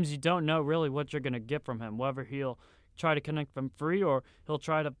 at times you don't know really what you're going to get from him, whether he'll try to connect from free or he'll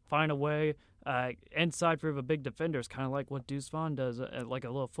try to find a way inside through the big defenders, kind of like what Deuce Vaughn does, like a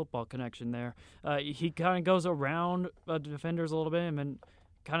little football connection there. He kind of goes around defenders a little bit and then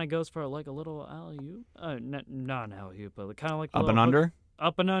kind of goes for like a little alley-oop. Not an alley-oop, but kind of like up and under.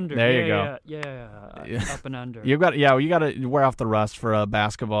 Up and under. There you go. Yeah. Up and under. You got to wear off the rust for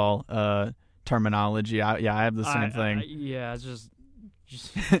basketball terminology. I have the same thing. It's just.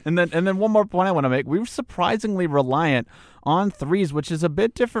 and then one more point I want to make. We were surprisingly reliant on threes, which is a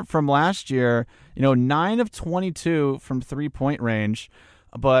bit different from last year. 9 of 22 from 3-point range.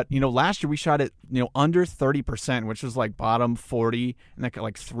 But, last year we shot it, under 30%, which was like bottom 40 and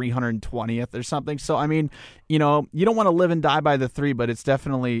like 320th or something. So, I mean, you don't want to live and die by the 3, but it's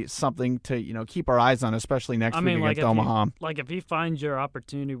definitely something to, keep our eyes on, especially next week against Omaha. If he finds your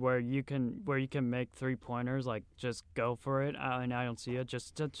opportunity where you can make 3-pointers, like just go for it. I don't see it.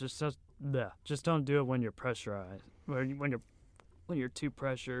 Just don't do it when you're pressurized. When you're too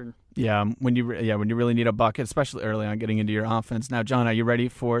pressured. Yeah, when you really need a bucket, especially early on getting into your offense. Now, John, are you ready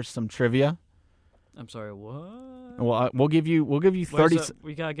for some trivia? I'm sorry, what? Well, we'll give you 30.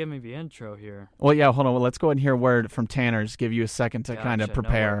 We gotta give me the intro here. Well, yeah, hold on. Well, let's go ahead and hear a word from Tanner's. Give you a second to kind of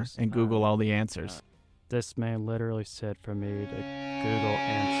prepare and Google all the answers. This man literally said for me to Google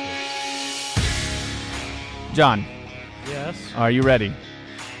answers. John. Yes. Are you ready?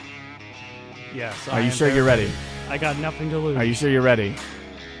 Yes. Are you sure you're ready? I got nothing to lose. Are you sure you're ready?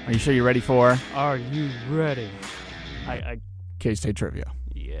 Are you sure you're ready for? Are you ready? K-State trivia.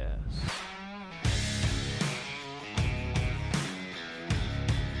 Yes.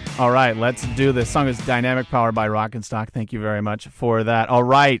 All right, let's do this. Song is Dynamic Power by Rock and Stock. Thank you very much for that. All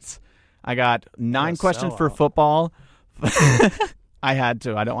right. I got 9 a questions for sellout. football. I had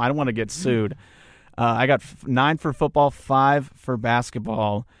to. I don't want to get sued. I got 9 for football, 5 for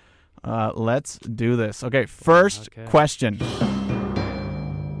basketball. Let's do this. Okay, first question.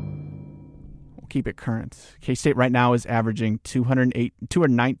 We'll keep it current. K-State right now is averaging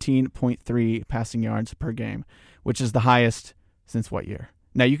 219.3 passing yards per game, which is the highest since what year?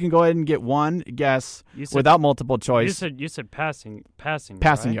 Now you can go ahead and get one guess without multiple choice. You said passing Passing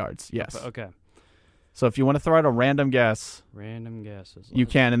right? yards, yes. Okay. So if you want to throw out a random guess, Random guesses. you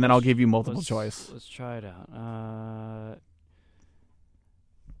can, and then I'll give you multiple choice. Let's try it out.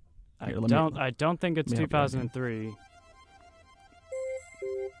 Here, I don't think it's let me help you out 2003.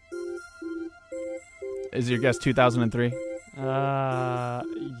 Is your guess 2003? Yeah.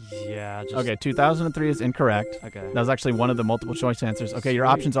 Okay, 2003 is incorrect. Okay. That was actually one of the multiple choice answers. Okay, your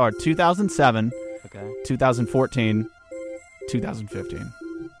options are 2007, Okay. 2014, 2015.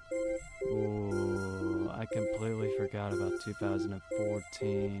 Ooh, I completely forgot about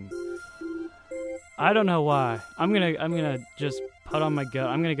 2014. I don't know why. I'm gonna just put on my gut.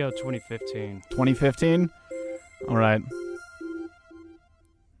 I'm gonna go 2015. 2015? All right.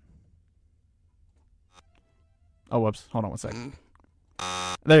 Oh, whoops. Hold on one second.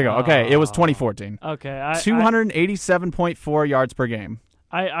 There you go. Okay, it was 2014. Okay. 287.4 yards per game.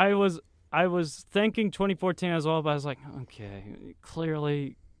 I was thinking 2014 as well, but I was like, okay,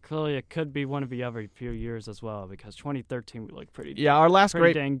 clearly it could be one of the other few years as well, because 2013 we looked pretty Our last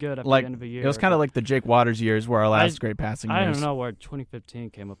pretty great, dang good at like, the end of the year. it was kind of like the Jake Waters years were our last great passing years. I don't know where 2015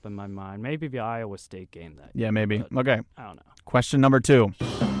 came up in my mind. Maybe the Iowa State game that year. Yeah, maybe. But Okay. I don't know. Question number 2.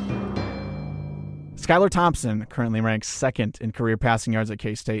 Skylar Thompson currently ranks 2nd in career passing yards at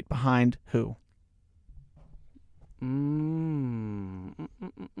K-State. Behind who?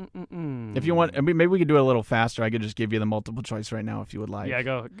 If you want, maybe we could do it a little faster. I could just give you the multiple choice right now if you would like. Yeah,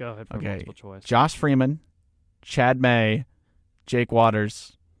 go ahead for multiple choice. Josh Freeman, Chad May, Jake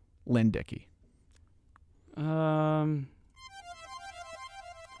Waters, Lynn Dickey. I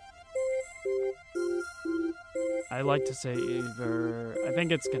like to say either. I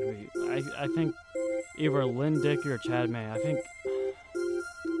think it's gonna be. I think either Lynn Dickey or Chad May.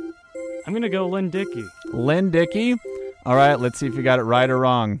 I'm gonna go Lynn Dickey. Lynn Dickey. All right, let's see if you got it right or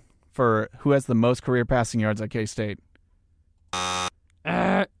wrong for who has the most career passing yards at K-State.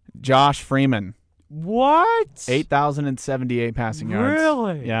 Josh Freeman. What? 8,078 passing yards.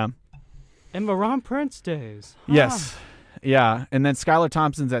 Really? Yeah. In the Ron Prince days. Huh. Yes. Yeah. And then Skylar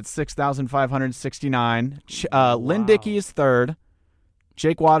Thompson's at 6,569. Lynn Dickey is 3rd.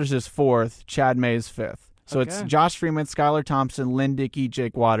 Jake Waters is 4th. Chad May is 5th. So it's Josh Freeman, Skylar Thompson, Lynn Dickey,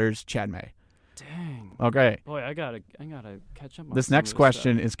 Jake Waters, Chad May. Dang. Okay. Boy, I gotta catch up on this some next of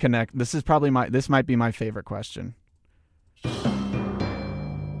question is connect. This might be my favorite question.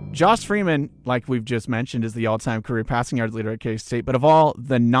 Josh Freeman, like we've just mentioned, is the all-time career passing yards leader at K-State. But of all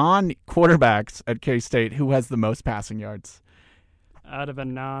the non-quarterbacks at K-State, who has the most passing yards? Out of a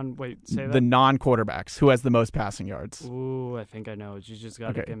say that. The non-quarterbacks, who has the most passing yards? Ooh, I think I know. You just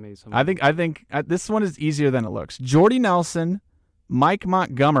gotta give me some. I think this one is easier than it looks. Jordy Nelson, Mike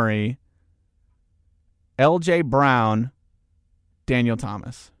Montgomery, L.J. Brown, Daniel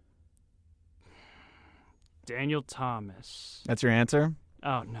Thomas. Daniel Thomas. That's your answer?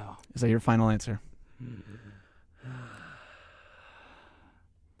 Oh, no. Is that your final answer?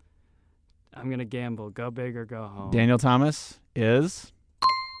 I'm going to gamble. Go big or go home. Daniel Thomas is...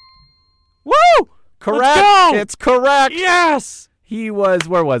 Woo! Correct! Let's go! It's correct! Yes! He was,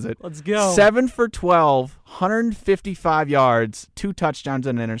 where was it? Let's go. 7 for 12, 155 yards, 2 touchdowns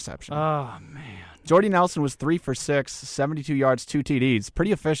and an interception. Oh, man. Jordy Nelson was 3 for 6, 72 yards, 2 TDs.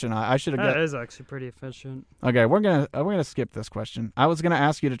 Pretty efficient. I should have. That is actually pretty efficient. Okay, we're gonna skip this question. I was gonna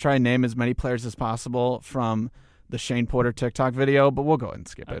ask you to try and name as many players as possible from the Shane Porter TikTok video, but we'll go ahead and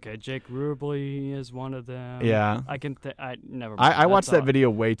skip it. Okay, Jake Rubley is one of them. Yeah. I never. I watched that video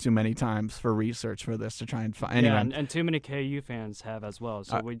way too many times for research for this to try and find. Anyway. Yeah, and too many KU fans have as well.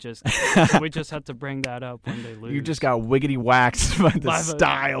 So we just had to bring that up when they lose. You just got wiggity waxed by the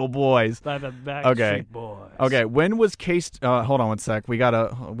Style Boys. By the Backstreet Boys. Okay. When was K-State? Hold on one sec. We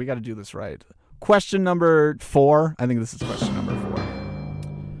gotta do this right. Question number 4. I think this is question number 4.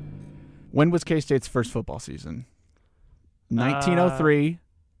 When was K-State's first football season? 1903,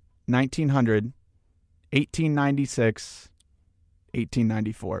 1900, 1896,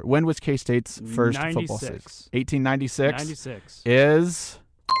 1894. When was K-State's first football season? 1896. 96 is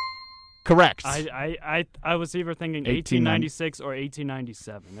correct. I was either thinking 1896 or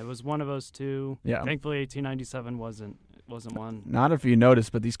 1897. It was one of those two. Yeah. Thankfully, 1897 wasn't one. Not if you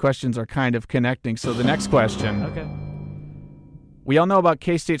noticed, but these questions are kind of connecting. So the next question. Okay. We all know about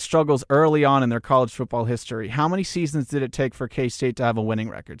K-State's struggles early on in their college football history. How many seasons did it take for K-State to have a winning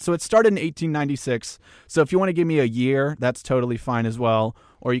record? So it started in 1896. So if you want to give me a year, that's totally fine as well.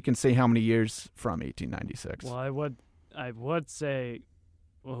 Or you can say how many years from 1896. Well, I would say,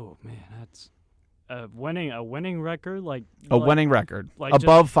 oh man, that's a winning record, winning record, like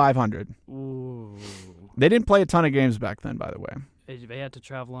above 500. Ooh. They didn't play a ton of games back then, by the way. They had to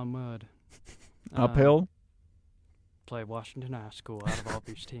travel on mud. Uphill. Play Washington High School out of all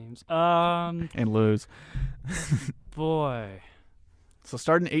these teams. And lose. Boy. So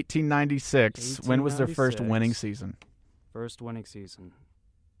starting in 1896. When was their first winning season? First winning season.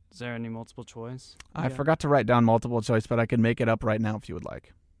 Is there any multiple choice? I forgot to write down multiple choice, but I can make it up right now if you would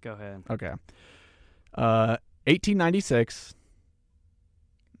like. Go ahead. Okay. 1896,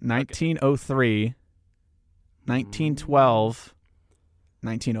 1903, 1912,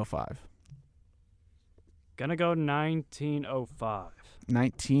 1905. Gonna go 1905.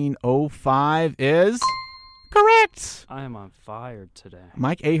 1905 is correct. I am on fire today.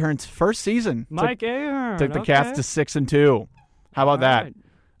 Mike Ahern's first season. Ahern took the Cats to 6-2. How about that? Right.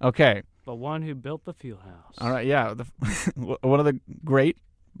 Okay. The one who built the field house. All right, yeah. One of the great,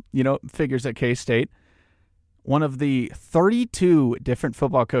 figures at K-State. One of the 32 different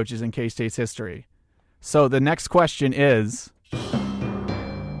football coaches in K-State's history. So the next question is,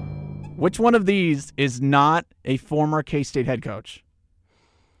 which one of these is not a former K-State head coach?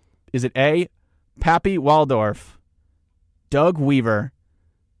 Is it A, Pappy Waldorf, Doug Weaver,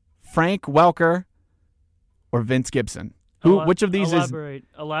 Frank Welker, or Vince Gibson? Which of these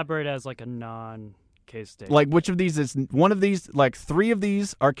elaborate as like a non-K-State? Like, which of these is one of these? Like, three of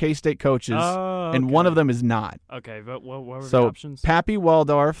these are K-State coaches, and one of them is not. Okay, but what were the options? Pappy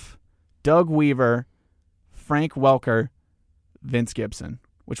Waldorf, Doug Weaver, Frank Welker, Vince Gibson.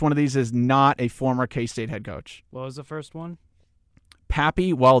 Which one of these is not a former K-State head coach? What was the first one?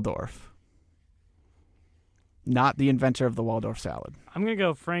 Pappy Waldorf. Not the inventor of the Waldorf salad. I'm going to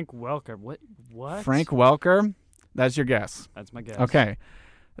go Frank Welker. What? Frank Welker? That's your guess. That's my guess. Okay.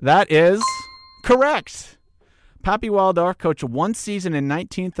 That is correct. Pappy Waldorf coached one season in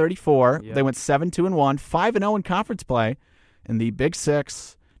 1934. Yep. They went 7-2-1, 5-0 in conference play in the Big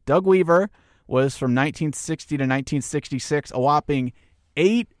Six. Doug Weaver was from 1960 to 1966, a whopping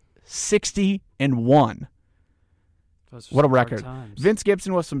 8-60-1. What a record. Vince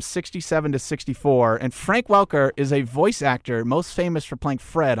Gibson was from 67 to 64, and Frank Welker is a voice actor most famous for playing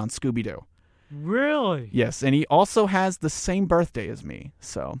Fred on Scooby-Doo. Really? Yes, and he also has the same birthday as me,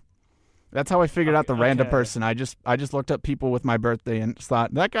 so that's how I figured out the random person. I just looked up people with my birthday and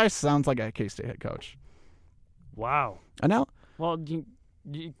thought, that guy sounds like a K-State head coach. Wow. I know. Well, you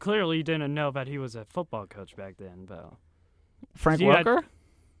clearly didn't know that he was a football coach back then, though. Frank Welker?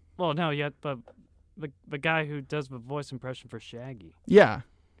 Well, no, yet, but the guy who does the voice impression for Shaggy. Yeah.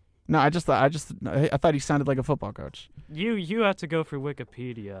 No, I thought he sounded like a football coach. You had to go through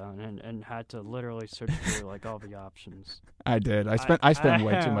Wikipedia and had to literally search through like all the options. I did. I spent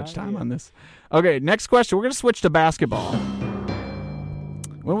way too much time on this. Okay, next question. We're gonna switch to basketball.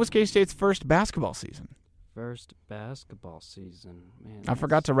 When was K-State's first basketball season? First basketball season, man. I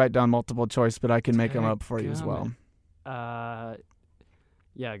forgot to write down multiple choice, but I can make them up for you as well.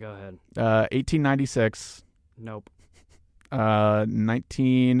 Yeah, go ahead. 1896. Nope.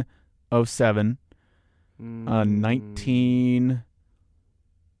 1907.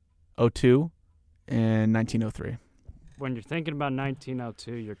 1902 and 1903. When you're thinking about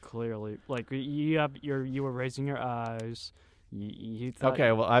 1902, you're clearly like you were raising your eyes. You thought,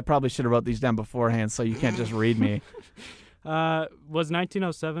 okay, well, I probably should have wrote these down beforehand, so you can't just read me. Was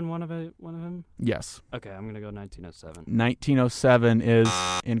 1907 one of them? Yes. Okay, I'm gonna go 1907. 1907 is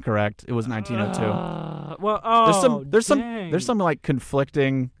incorrect. It was 1902. Well, there's some like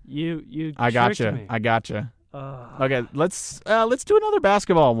conflicting. You. I gotcha. I gotcha. Okay, let's do another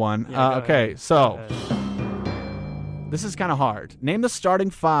basketball one. Yeah, okay, so this is kind of hard. Name the starting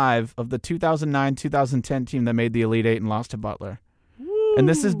five of the 2009-2010 team that made the Elite Eight and lost to Butler. Woo. And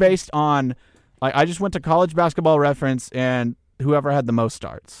this is based on. I just went to College Basketball Reference and whoever had the most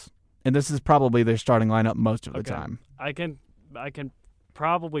starts. And this is probably their starting lineup most of the time. I can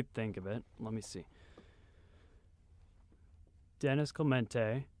probably think of it. Let me see. Dennis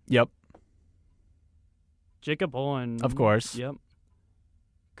Clemente. Yep. Jacob Owen. Of course. Yep.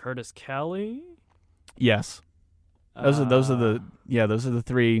 Curtis Kelly. Yes. Those are the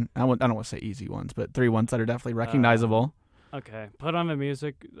three. I don't want to say easy ones, but three ones that are definitely recognizable. Okay, put on the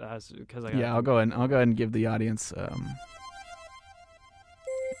music because I. I'll go ahead and give the audience.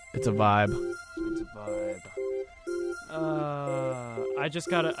 It's a vibe. It's a vibe. I just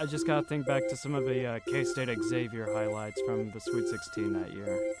gotta think back to some of the K-State Xavier highlights from the Sweet 16 that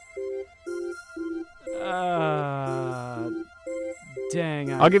year.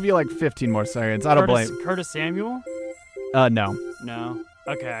 Dang. I'll give you like 15 more seconds. I don't blame. Curtis Samuel? No. No.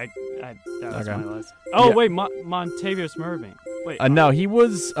 Okay, that was Okay. my list. Oh Yeah. wait, Montavious Merving. Wait. No, he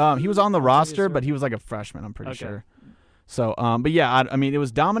was on the roster, but he was like a freshman. I'm pretty sure. So, but yeah, I mean, it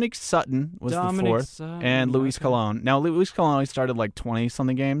was Dominic Sutton was the fourth, Sutton, and Luis Colon. Now, Luis Colon only started like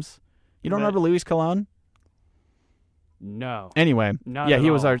 20-something games. You don't remember Luis Colon? No. Anyway, Not yeah, at he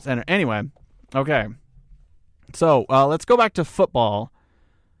was all. our center. Anyway, okay. So, let's go back to football.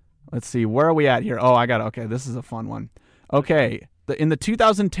 Let's see, where are we at here? Oh, okay, this is a fun one. Okay, in the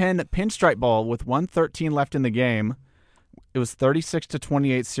 2010 Pinstripe Bowl with 1:13 left in the game, it was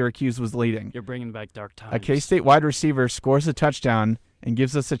 36-28. Syracuse was leading. You're bringing back dark times. A K-State wide receiver scores a touchdown and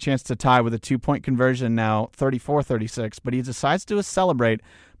gives us a chance to tie with a 2-point conversion now 34-36, but he decides to celebrate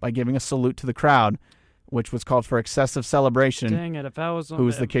by giving a salute to the crowd, which was called for excessive celebration. Dang it! If I was Who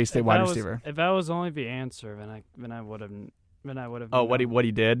was the K-State wide receiver? If that was only the answer, then I would have. Oh, what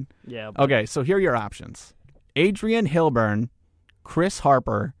he did? Yeah. But Okay, so here are your options: Adrian Hilburn, Chris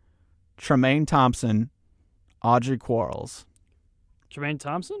Harper, Tremaine Thompson, Audrey Quarles. Tremaine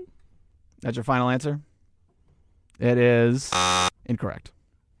Thompson? That's your final answer? It is incorrect.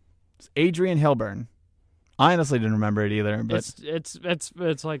 It's Adrian Hilburn. I honestly didn't remember it either, but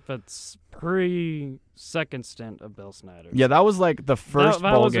it's like that's pre-second stint of Bill Snyder. yeah, that was like the first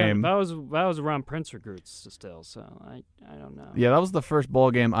bowl game. That was around Prince recruits still, so I don't know. Yeah, that was the first bowl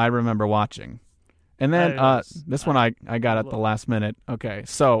game I remember watching. And then this one I got at the last minute. Okay,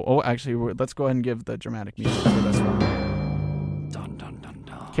 so actually, let's go ahead and give the dramatic music for this one. Dun, dun, dun,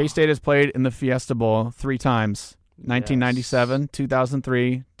 dun. K-State has played in the Fiesta Bowl 3 times: 1997,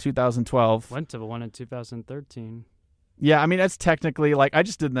 2003, 2012. Went to the one in 2013. Yeah, I mean, that's technically, like, I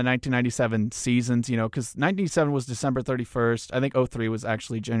just did the 1997 seasons, because 97 was December 31st. I think 03 was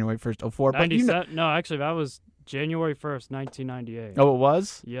actually January 1st, 04. But No, actually, that was January 1st, 1998. Oh, it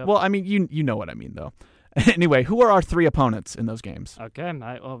was? Yep. Well, I mean, you know what I mean, though. Anyway, who are our 3 opponents in those games? Okay,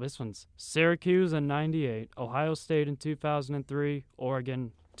 this one's Syracuse in 98, Ohio State in 2003,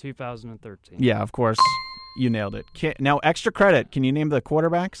 Oregon 2013. Yeah, of course. You nailed it. Now, extra credit. Can you name the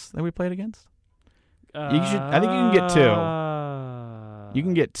quarterbacks that we played against? I think you can get 2. You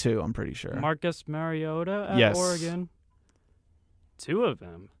can get 2, I'm pretty sure. Marcus Mariota at Oregon. 2 of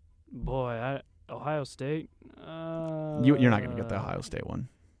them. Boy, Ohio State. You're not going to get the Ohio State one.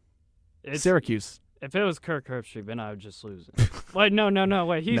 Syracuse. If it was Kirk Herbstreit, then I would just lose it. Wait, no.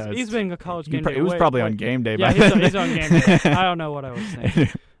 Wait, he's been a college game day. It was probably on game day. Yeah, he's on game day. I don't know what I was saying.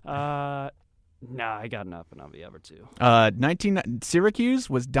 I got nothing on the other 2.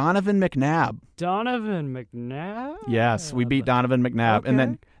 Syracuse was Donovan McNabb. Donovan McNabb? Yes, we beat Donovan McNabb. Okay.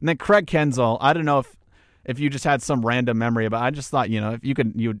 And then Craig Kensal. I don't know if you just had some random memory, but I just thought, if you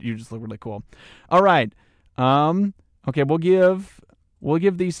could, you just look really cool. All right. Okay, we'll give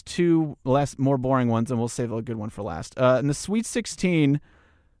these 2 more boring ones, and we'll save a good one for last. In the Sweet 16,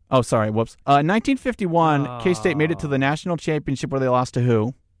 1951, K-State made it to the national championship where they lost to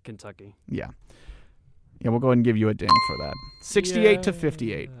who? Kentucky. Yeah. Yeah, we'll go ahead and give you a ding for that.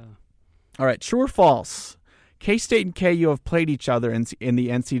 68-58. All right, true or false? K-State and KU have played each other in the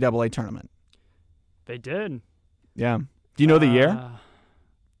NCAA tournament. They did. Yeah. Do you know the year?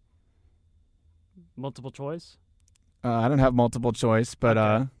 Multiple choice? I don't have multiple choice, but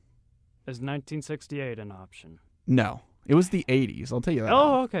Is 1968 an option? No. It was the 80s, I'll tell you that.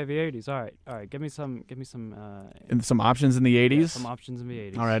 Oh, okay, the 80s. All right. Give me some And some options in the 80s? Yeah, some options in the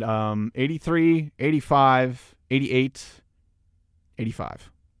 80s. All right, 83, 85, 88,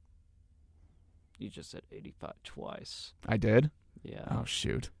 85. You just said 85 twice. I did? Yeah. Oh,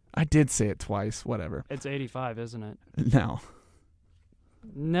 shoot. I did say it twice. Whatever. It's 85, isn't it? No.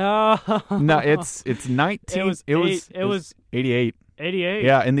 No. No, it's 19. It was 88. 88?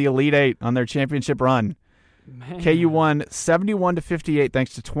 Yeah, in the Elite 8 on their championship run. Man. KU won 71-58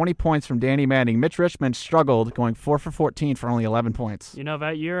 thanks to 20 points from Danny Manning. Mitch Richmond struggled, going 4 for 14 for only 11 points.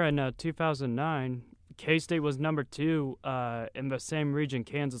 That year in 2009, K-State was number 2. In the same region,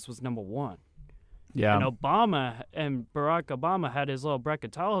 Kansas was number 1. Yeah. And Barack Obama had his little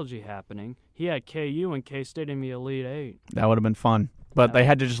bracketology happening. He had KU and K-State in the Elite 8. That would have been fun. But they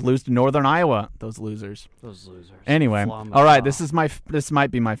had to just lose to Northern Iowa, those losers. Anyway, all right, this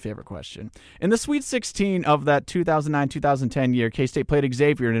might be my favorite question. In the Sweet 16 of that 2009-2010 year, K-State played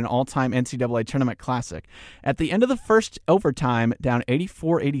Xavier in an all-time NCAA tournament classic. At the end of the first overtime, down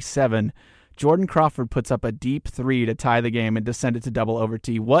 84-87, Jordan Crawford puts up a deep three to tie the game and to send it to double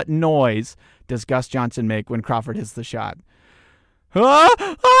overtime. What noise does Gus Johnson make when Crawford hits the shot?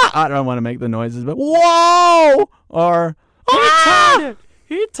 I don't want to make the noises, but whoa! Or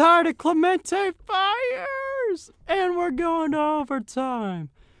He tied it. Clemente fires, and we're going to overtime.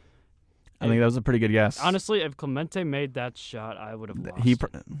 I think that was a pretty good guess. Honestly, if Clemente made that shot, I would have lost.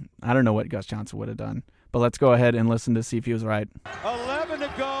 I don't know what Gus Johnson would have done, but let's go ahead and listen to see if he was right. 11 to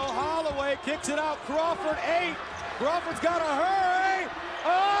go. Holloway kicks it out. Crawford 8. Crawford's got to hurry.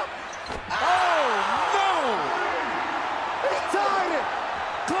 Up. Oh, no. He tied it.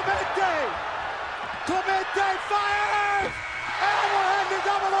 Clemente fires. And we're heading to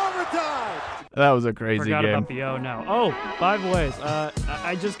double overtime. That was a crazy Forgot game. about the O now. Oh, by the way,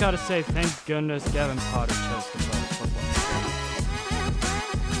 I just got to say thank goodness Gavin Potter chose the ball.